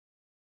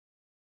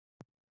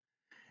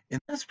In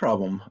this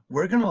problem,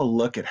 we're going to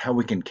look at how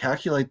we can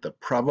calculate the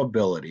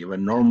probability of a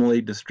normally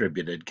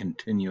distributed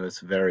continuous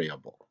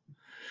variable.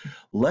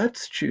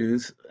 Let's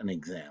choose an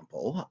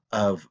example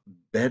of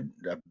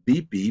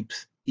Beep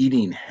Beep's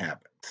eating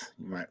habits.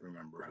 You might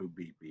remember who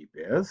Beep Beep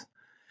is.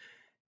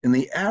 In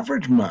the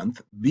average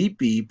month, Beep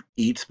Beep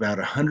eats about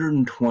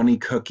 120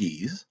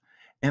 cookies,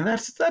 and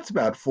that's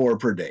about 4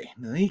 per day.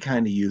 Now, he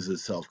kind of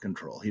uses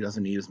self-control. He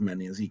doesn't eat as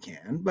many as he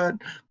can, but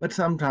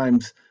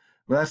sometimes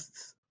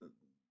that's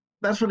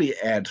what he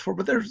adds for,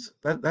 but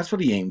that's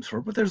what he aims for,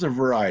 but there's a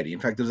variety. In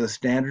fact, there's a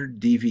standard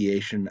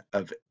deviation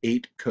of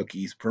 8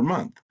 cookies per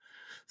month.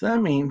 So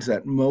that means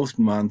that most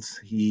months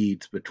he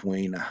eats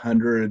between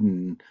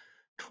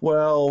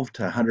 112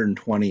 to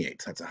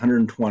 128. So that's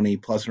 120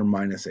 plus or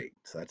minus 8.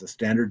 So that's a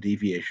standard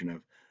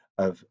deviation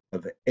of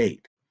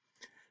 8.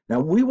 Now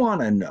we want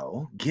to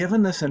know,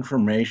 given this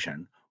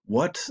information,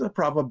 what's the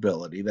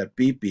probability that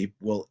Beep Beep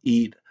will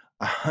eat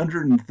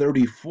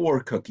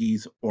 134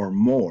 cookies or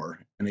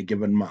more in a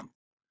given month?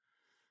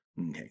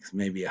 Okay, so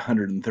maybe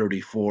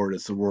 134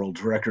 is the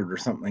world's record or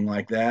something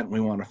like that. We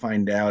want to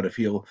find out if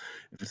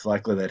it's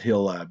likely that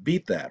he'll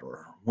beat that,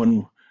 or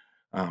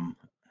um,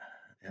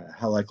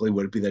 how likely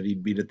would it be that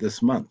he'd beat it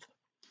this month?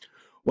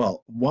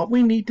 Well, what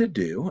we need to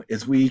do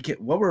is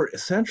what we're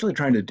essentially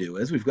trying to do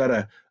is we've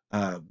got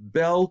a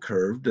bell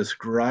curve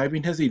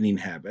describing his eating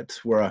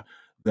habits where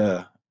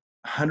the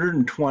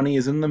 120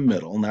 is in the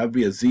middle, and that would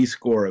be a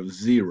z-score of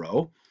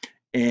 0,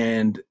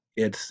 and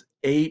it's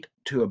 8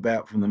 to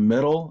about from the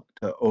middle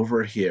to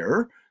over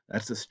here.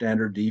 That's the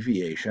standard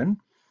deviation.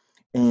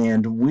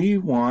 And we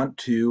want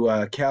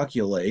to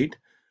calculate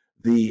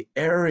the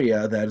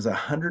area that is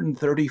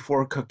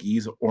 134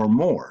 cookies or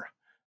more,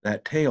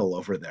 that tail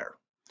over there.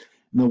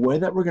 And the way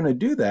that we're going to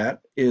do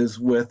that is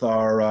with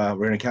our,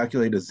 we're going to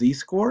calculate a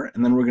z-score,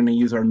 and then we're going to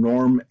use our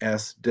norm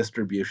S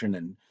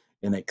distribution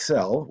in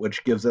Excel,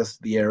 which gives us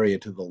the area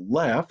to the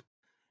left,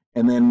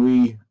 and then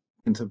we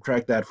can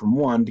subtract that from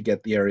 1 to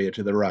get the area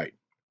to the right.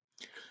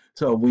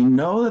 So we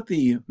know that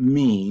the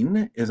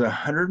mean is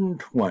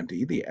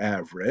 120, the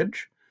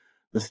average.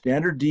 The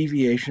standard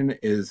deviation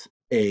is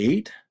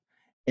 8.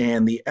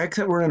 And the x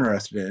that we're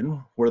interested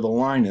in, where the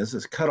line is,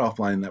 this cutoff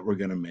line that we're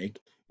going to make,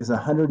 is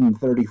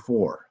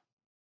 134.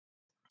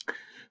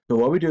 So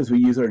what we do is we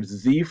use our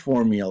z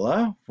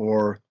formula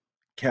for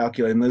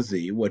calculating the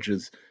z, which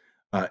is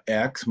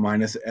x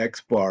minus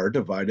x bar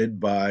divided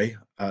by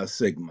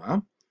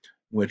sigma,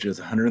 which is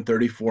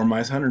 134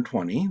 minus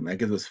 120. That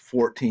gives us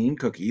 14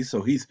 cookies.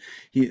 So we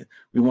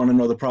want to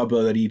know the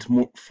probability that he eats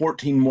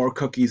 14 more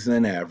cookies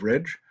than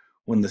average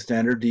when the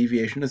standard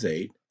deviation is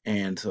 8.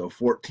 And so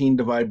 14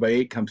 divided by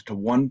 8 comes to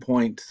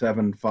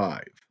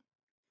 1.75.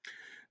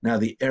 Now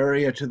the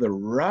area to the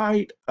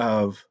right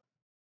of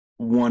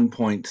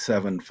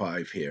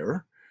 1.75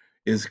 here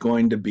is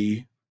going to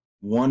be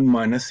 1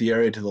 minus the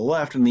area to the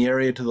left, and the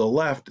area to the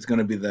left is going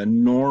to be the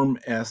norm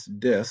S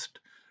dist.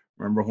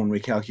 Remember when we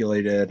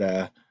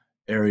calculated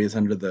areas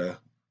under the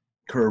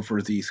curve for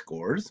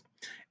z-scores.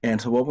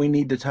 And so what we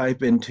need to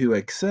type into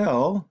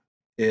Excel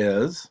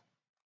is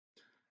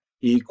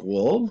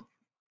equal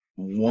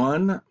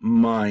 1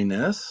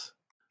 minus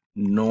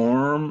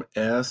norm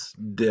S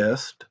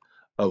dist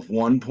of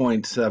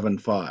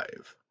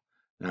 1.75.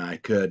 Now I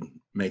could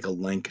make a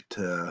link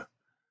to,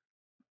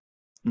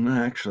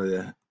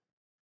 actually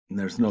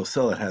there's no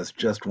cell that has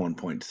just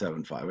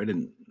 1.75. I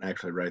didn't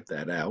actually write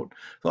that out.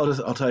 So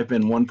I'll type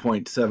in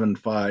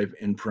 1.75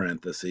 in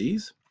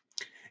parentheses,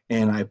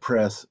 and I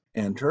press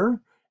enter,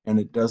 and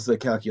it does the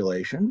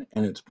calculation,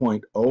 and it's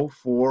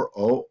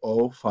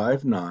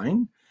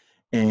 0.040059,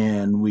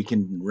 and we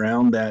can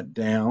round that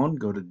down,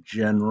 go to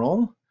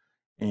general,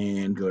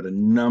 and go to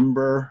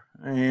number,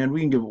 and we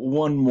can give it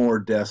one more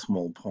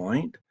decimal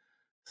point,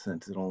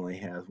 since it only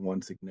has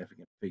one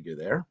significant figure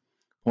there,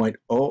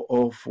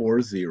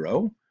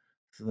 0.0040.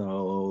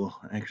 So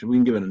actually we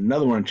can give it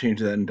another one and change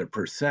that into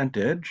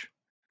percentage,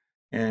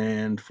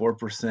 and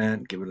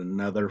 4%, give it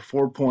another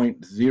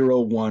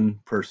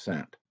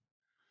 4.01%.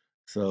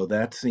 So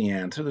that's the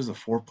answer. There's a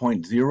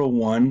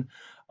 4.01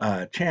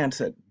 chance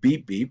that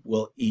Beep Beep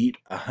will eat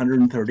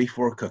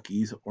 134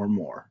 cookies or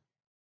more.